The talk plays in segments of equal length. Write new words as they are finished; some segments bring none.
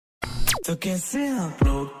तो कैसे आप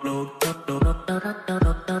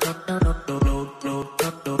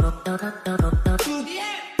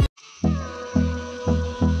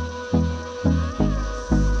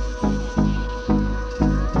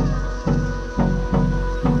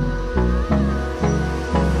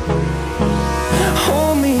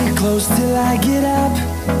Hold me close till I get up.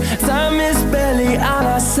 Time is barely on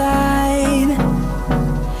our side.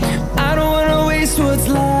 I don't wanna waste what's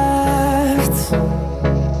left.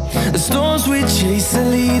 The storms we chase are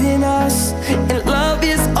leading us, and love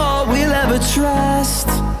is all we'll ever trust.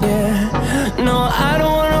 Yeah, no, I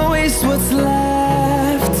don't wanna waste what's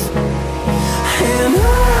left. And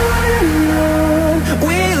on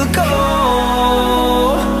we'll go,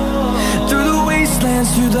 through the wastelands,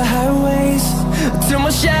 through the highways, till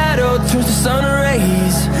my shadow turns to sun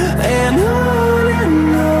rays. And on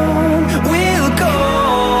we'll go,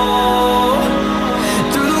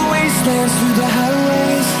 through the wastelands, through the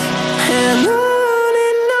highways, and on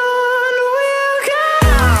we'll go.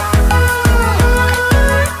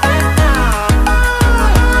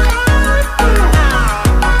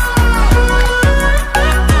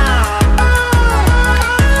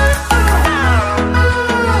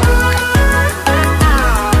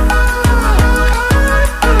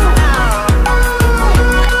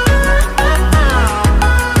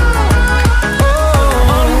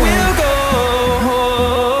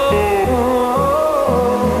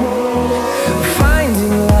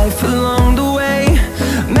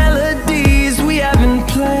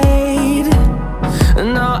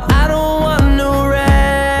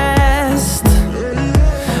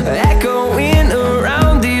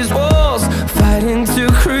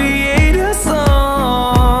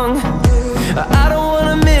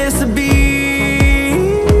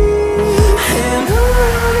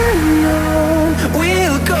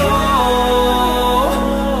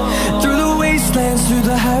 Through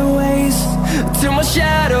the highways, till my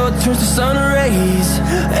shadow turns to sun rays.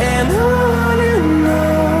 And on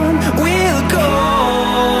we'll go,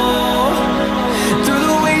 through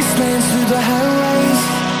the wastelands, through the highways,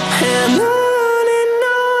 and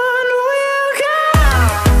on we'll go.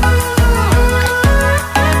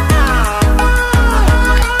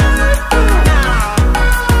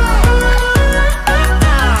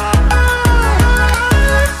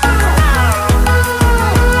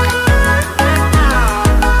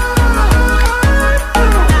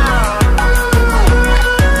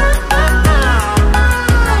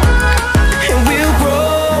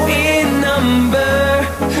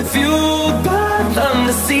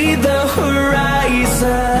 See the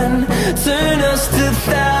horizon turn us to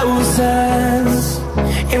thousands,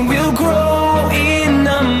 and we'll grow in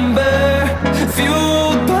number,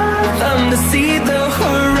 fueled by them to see the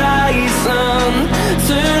horizon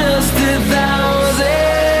turn us to thousands.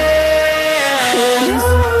 And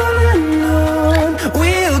on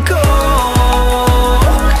we'll go,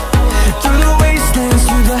 through the wastelands,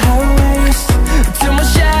 through the highways, till my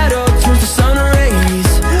shadow turns to sun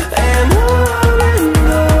rays. And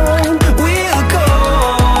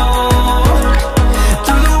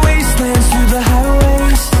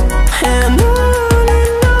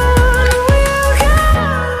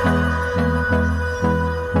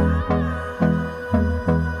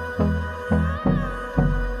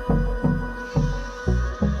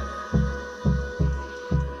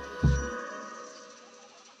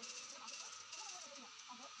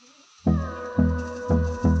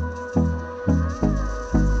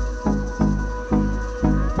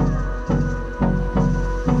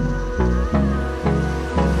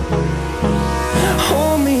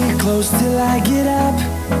close till I get up.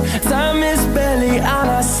 Time is barely on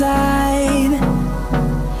our side.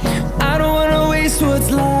 I don't wanna waste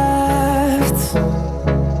what's left.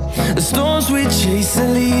 The storms we chase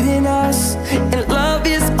are leading us, and love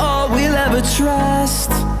is all we'll ever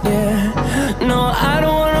trust. Yeah, no, I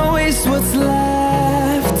don't wanna waste what's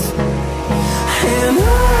left. And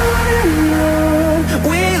on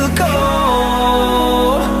we'll go,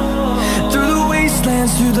 through the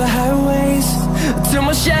wastelands, through the highways, till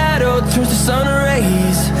my shadow turns to sun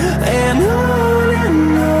rays. And on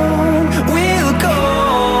we'll go,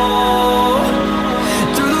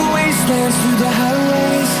 through the wastelands, through the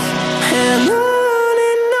highways, and on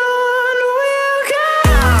we'll go.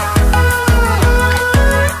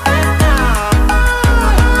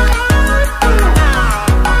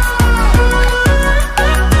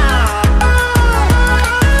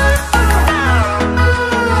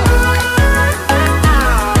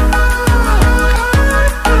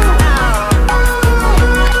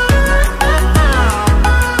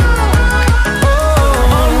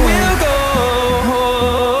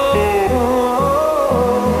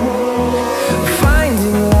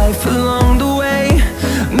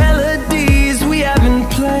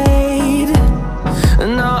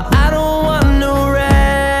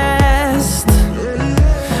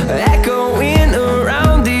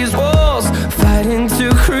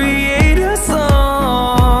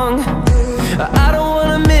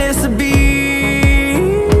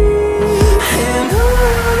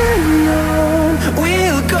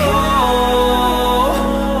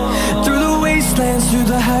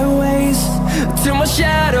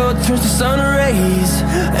 shadow turns to sun rays.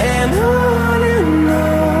 And on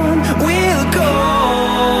we'll go,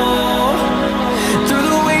 through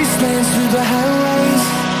the wastelands, through the highways.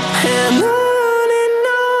 And on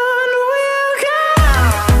we'll go.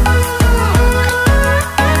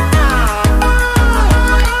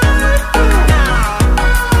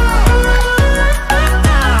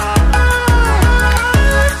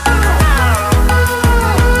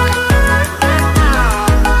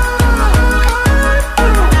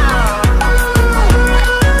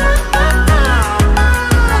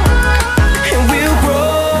 And we'll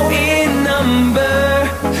grow in number,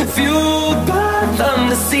 fueled by them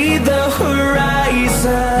to see the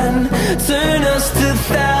horizon, turn us to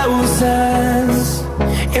thousands.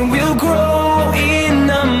 And we'll grow in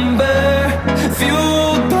number,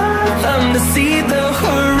 fueled by them to see the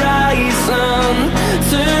horizon,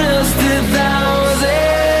 turn us to thousands.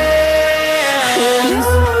 And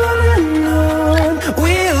on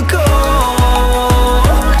we'll go,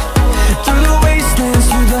 through the wastelands,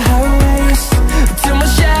 through the highways, till my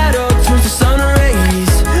shadow turns to sun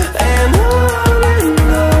rays. And on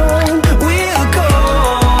we'll go,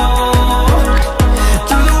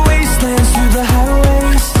 through the wastelands, through the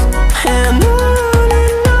highways. And on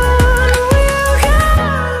we'll go.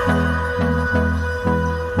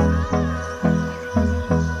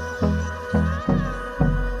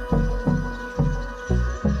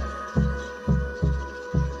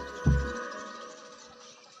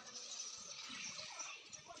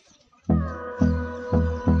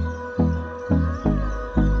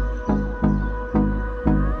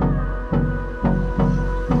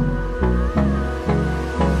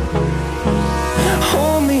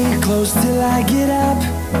 Hold me close till I get up.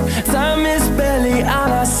 Time is barely on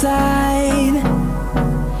our side.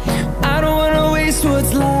 I don't wanna waste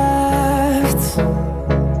what's left.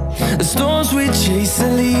 The storms we chase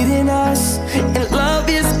are leading us, and love